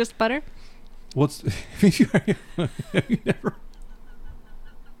 Yeah, just butter. What's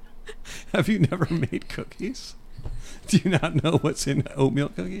have you never made cookies? Do you not know what's in oatmeal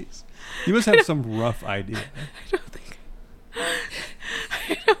cookies? You must have some rough idea.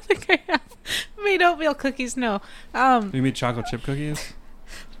 I don't think I have made oatmeal cookies, no. You made chocolate chip cookies?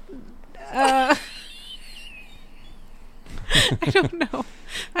 I don't know.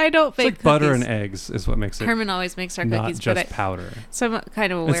 I don't It's bake like butter and cookies. eggs is what makes it Herman always makes our not cookies, just but powder. so I'm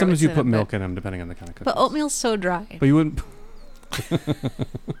kind of aware. And sometimes what's you in put it, milk in them depending on the kind of cookies. But oatmeal's so dry. But you wouldn't.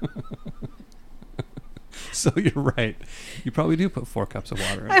 So you're right. You probably do put 4 cups of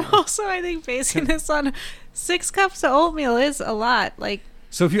water in I'm there. also, I think, basing this on 6 cups of oatmeal is a lot. Like,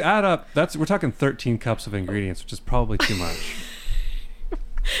 So if you add up, we're talking 13 cups of ingredients, which is probably too much.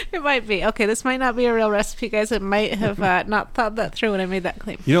 it might be. Okay, this might not be a real recipe, guys. I might have not thought that through when I made that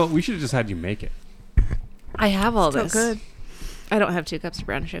claim. You know, we should have just had you make it. I have all Still this. good. I don't have 2 cups of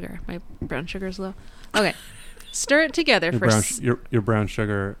brown sugar. My brown sugar is low. Okay. Stir it together Your for... brown, your brown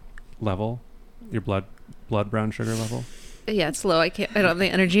sugar level, your blood brown sugar level. yeah, it's low. I don't have the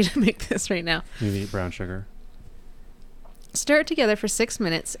energy to make this right now. You need brown sugar. Stir it together for 6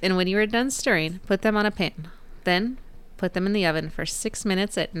 minutes, and when you are done stirring, put them on a pan. Then, put them in the oven for 6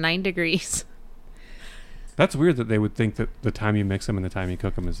 minutes at 9 degrees. That's weird that they would think that the time you mix them and the time you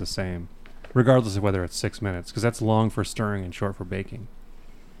cook them is the same. regardless of whether it's 6 minutes, because that's long for stirring and short for baking.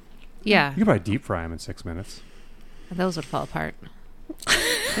 Yeah, You could probably deep fry them in 6 minutes those would fall apart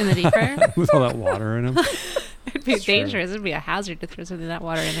in the deep fryer. with all that water in them. It'd be It's true. dangerous. It'd be a hazard to throw something of that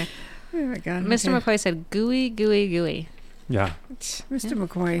water in there. Oh my God. Mr. okay. McCoy said, "Gooey, gooey, gooey." Yeah, Mr.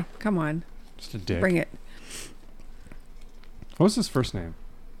 McCoy, come on, just a dick. bring it. What was his first name?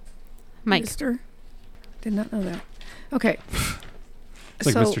 Mike. Mr. Did not know that. Okay. It's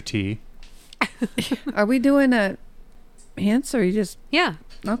like so, Mr. T. are we doing hints or you just Yeah.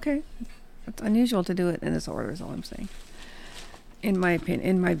 okay? It's unusual to do it in this order. Is all I'm saying. In my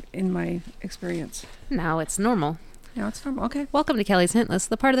opinion, in my experience. Now it's normal. No, it's normal. Okay. Welcome to Kelly's Hint List,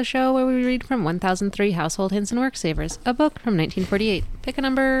 the part of the show where we read from 1003 Household Hints and Work Savers, a book from 1948. Pick a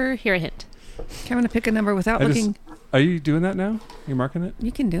number, hear a hint. Okay, I'm gonna pick a number without I just- looking. Are you doing that now? You marking it?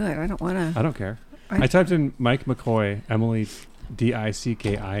 You can do it. I don't want to. I don't care. I- I typed in Mike McCoy, Emily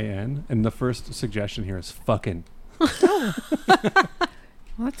Dickin, and the first suggestion here is fucking.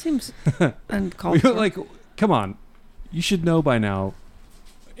 Well, that seems uncalled for. Like, come on. You should know by now,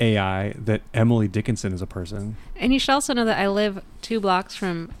 AI, that Emily Dickinson is a person. And you should also know that I live 2 blocks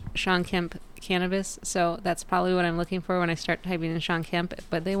from Sean Kemp Cannabis, so that's probably what I'm looking for when I start typing in Sean Kemp,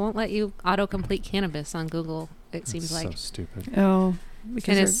 but they won't let you autocomplete cannabis on Google, it seems That's like. so stupid. Oh, because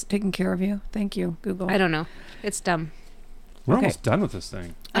And they're it's- taking care of you. Thank you, Google. I don't know. It's dumb. We're Okay. almost done with this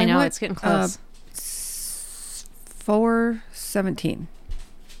thing. I know, want, it's getting close. 4:17.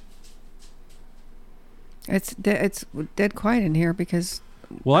 It's dead quiet in here because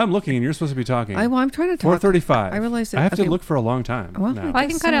Well, I'm looking, and you're supposed to be talking. I'm trying to talk. 4:35. I realized that. I have okay. to look for a long time Well, now. I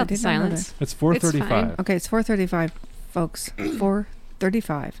can cut out the did not know silence. It's 4:35. Okay, it's 4:35, folks.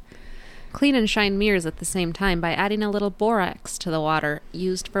 4:35. Clean and shine mirrors at the same time by adding a little borax to the water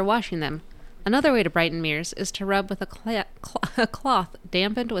used for washing them. Another way to brighten mirrors is to rub with a cloth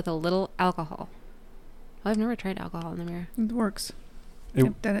dampened with a little alcohol. I've never tried alcohol in the mirror. It works. It-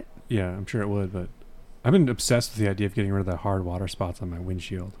 Yep, done it. Yeah, I'm sure it would, but I've been obsessed with the idea of getting rid of the hard water spots on my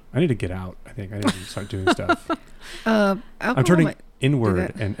windshield. I need to get out. I think I need to start doing stuff. Alcohol I'm turning might- inward,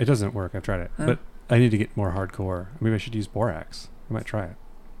 that. and it doesn't work. I've tried it, Oh. but I need to get more hardcore. Maybe I should use borax. I might try it.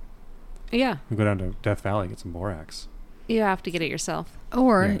 Yeah, We'll go down to Death Valley, get some borax. you have to get it yourself.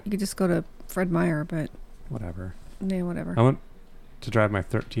 Or Yeah. you could just go to Fred Meyer, but Whatever. yeah, whatever. I want to drive my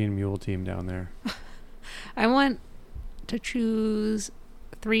 13 mule team down there. I want to choose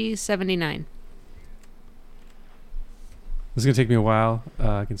 379. This is gonna take me a while.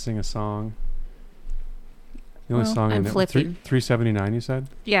 I can sing a song. The only Well, song I'm I know. flipping. 379. You said?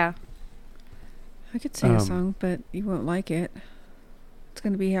 Yeah. I could sing a Um, song, but you won't like it. It's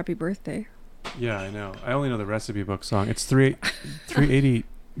going to be Happy Birthday. Yeah, I know. I only know the recipe book song. It's 380,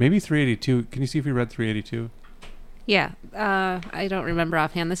 maybe 382. Can you see if we read 382? Yeah. I don't remember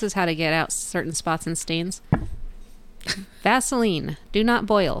offhand. This is how to get out certain spots and stains. Vaseline. Do not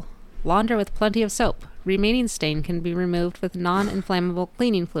boil. Launder with plenty of soap. Remaining stain can be removed with non-inflammable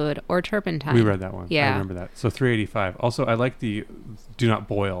cleaning fluid or turpentine. We read that one. I Yeah. remember that. So 385. Also, I like the do not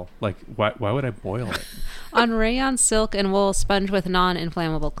boil. Like, why would I boil it? On rayon, silk, and wool, sponge with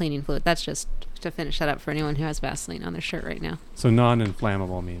non-inflammable cleaning fluid. That's just to finish that up for anyone who has Vaseline on their shirt right now. So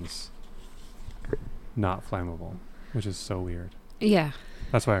non-inflammable means not flammable, which is so weird. Yeah.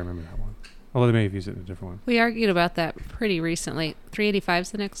 That's why I remember that one. Although they may have used it in a different one. We argued about that pretty recently. 385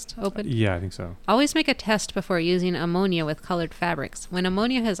 is the next open. Yeah, I think so. Always make a test before using ammonia with colored fabrics. When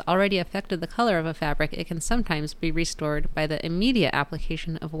ammonia has already affected the color of a fabric, it can sometimes be restored by the immediate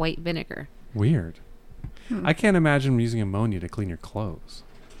application of white vinegar. Weird. I can't imagine using ammonia to clean your clothes.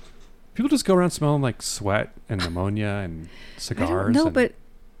 People just go around smelling like sweat and ammonia and cigars. No, and but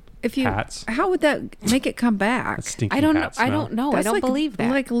if you, hats. how would that make it come back? that stinky I don't know. hat smell. I don't know. That's I don't like, believe that.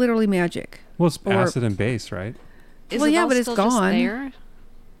 Like literally magic. Well, it's Or- acid and base, right? Is well, it yeah, all but it's still just gone. there?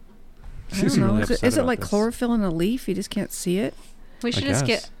 I Seems don't know. really Is it, upset is it about like this. chlorophyll in a leaf? You just can't see it. We should I just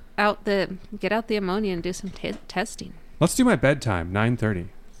guess. get out the ammonia and do some testing. Let's do my bedtime, 9:30.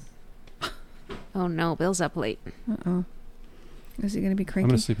 Oh no, Bill's up late. Uh-oh. Is he going to be I'm cranky?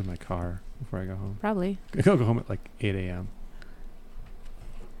 going to sleep in my car before I go home. Probably. I'll go home at like 8 a.m.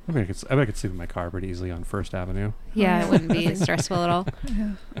 I bet I could sleep in my car pretty easily on First Avenue. Yeah, yeah. it wouldn't be stressful at all.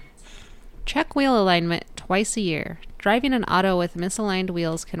 Yeah. Check wheel alignment twice a year. Driving an auto with misaligned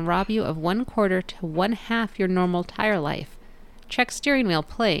wheels can rob you of 1/4 to 1/2 your normal tire life. Check steering wheel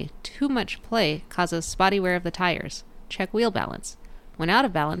play. Too much play causes spotty wear of the tires. Check wheel balance. When out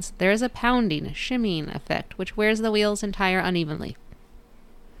of balance, there is a pounding, shimmying effect which wears the wheels and tire unevenly.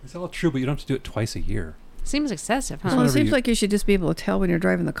 It's all true, but you don't have to do it twice a year. Seems excessive, huh? Well, it whatever seems you- like you should just be able to tell when you're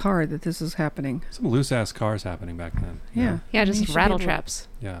driving the car that this is happening. Some loose ass cars happening back then. Yeah. Yeah, I mean, you just should be rattle able to- traps.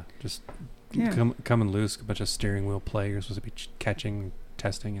 Yeah, just Yeah. come and loose, a bunch of steering wheel play. You're supposed to be catching,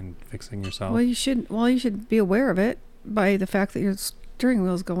 testing, and fixing yourself. Well, you should be aware of it by the fact that your steering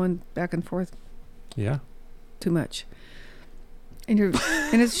wheel's going back and forth Yeah. too much. And it's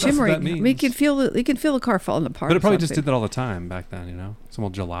That's what that shimmering. I mean, you means. can feel the car falling apart. But it or probably just something. did that all the time back then, Some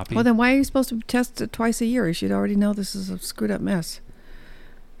old jalopy. Well, then why are you supposed to test it twice a year? You should already know this is a screwed up mess.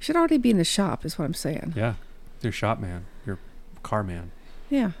 You should already be in the shop, is what I'm saying. Yeah. Your shop man. Your car man.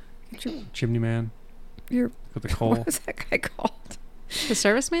 Yeah. Get your, Chimney man. your With the coal. what is that guy called? The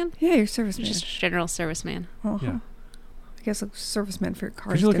serviceman? Yeah, your serviceman. Just general serviceman. Uh-huh. Yeah. I guess a serviceman for your car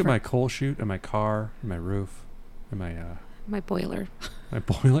Could is you look different. at my coal chute and my car and my roof and My boiler. my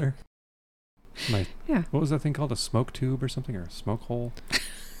boiler? Yeah. What was that thing called? A smoke tube or something? Or a smoke hole?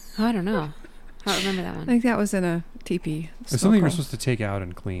 Oh, I don't know. I don't remember that I one. think that was in a teepee. It's something you're supposed to take out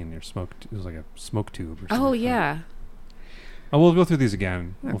and clean. Your smoke. It was like a smoke tube or something. Oh, yeah. Oh, we'll go through these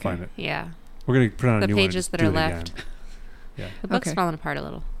again. We'll Okay. find it. Yeah. We're going to put on a The new one. and pages just that do are it left. again. Yeah. The book's Okay. falling apart a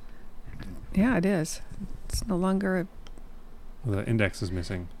little. Yeah, it is. It's no longer Well, the index is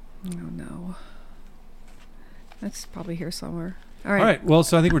missing. oh no. That's probably here somewhere. All All right. right. Well,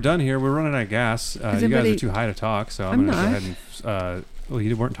 so I think we're done here. We're running out of gas. You guys anybody- are too high to talk, so I'm I'm going to go not. ahead and. Well,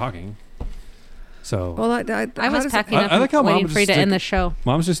 you weren't talking. So. Well, I how was does- packing I up like how and Mom waiting would for you just to end stick- the show.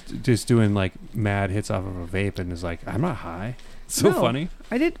 Mom's just doing like mad hits off of a vape and is like, I'm not high. It's so No. funny.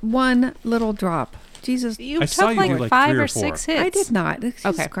 I did one little drop. Jesus, You I saw took you do like like 5 3 or or 4. 6 hits. I did not. Jesus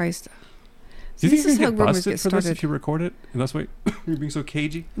Okay. Christ. Do you think This you're is gonna how get rumors busted get for this started. if you record it? And that's why you're being so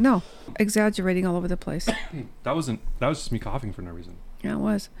cagey. No, exaggerating all over the place. That was just me coughing for no reason. Yeah, it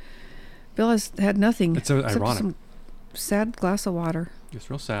was. Bill has had nothing. It's so except ironic. Some sad glass of water. It's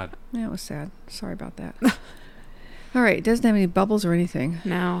real sad. Yeah, it was sad. Sorry about that. All right, it doesn't have any bubbles or anything.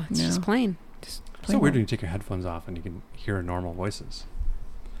 No, it's just No. plain. Just It's plain so weird old- when you take your headphones off and you can hear normal voices.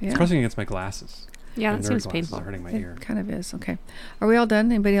 Yeah, It's pressing against my glasses. Yeah, My that nerd seems glasses painful. are hurting my ear. it kind of is. Okay. Are we all done?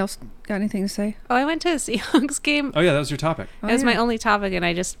 Anybody else got anything to say? Oh, I went to a Seahawks game. Oh yeah, that was your topic. Oh, It was my yeah. only topic, and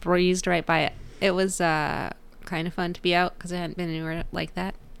I just breezed right by it. It was kind of fun to be out because I hadn't been anywhere like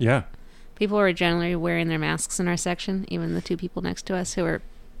that. Yeah. People were generally wearing their masks in our section, even the 2 people next to us who were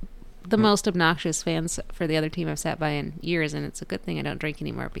the Yep. most obnoxious fans for the other team I've sat by in years, and it's a good thing I don't drink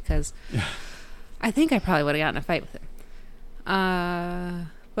anymore because Yeah. I think I probably would have gotten in a fight with him.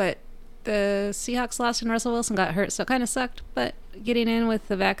 But the Seahawks lost and Russell Wilson got hurt, so it kind of sucked. But getting in with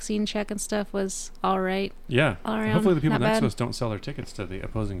the vaccine check and stuff was all right. Yeah. All around, Hopefully the people not next to bad. us don't sell their tickets to the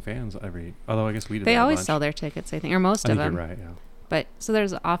opposing fans although I guess we did They that a always bunch. sell their tickets, I think, or most I of think them. you're right, yeah. But so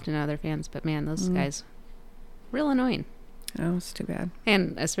there's often other fans, but man, those Mm. guys, real annoying. Oh, it's too bad.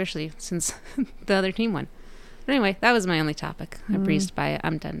 And especially since the other team won. But anyway, that was my only topic. I Mm. breezed by it.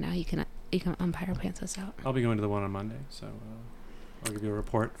 I'm done now. You can umpire pants us out. I'll be going to the one on Monday, so I'll give you a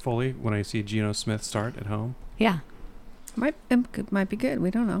report fully when I see Geno Smith start at home. Yeah. Might be good.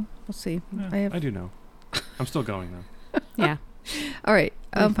 We don't know. We'll see. Yeah, I have. I do know. I'm still going though. Yeah. All right.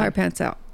 Really Umpire fun. pants out.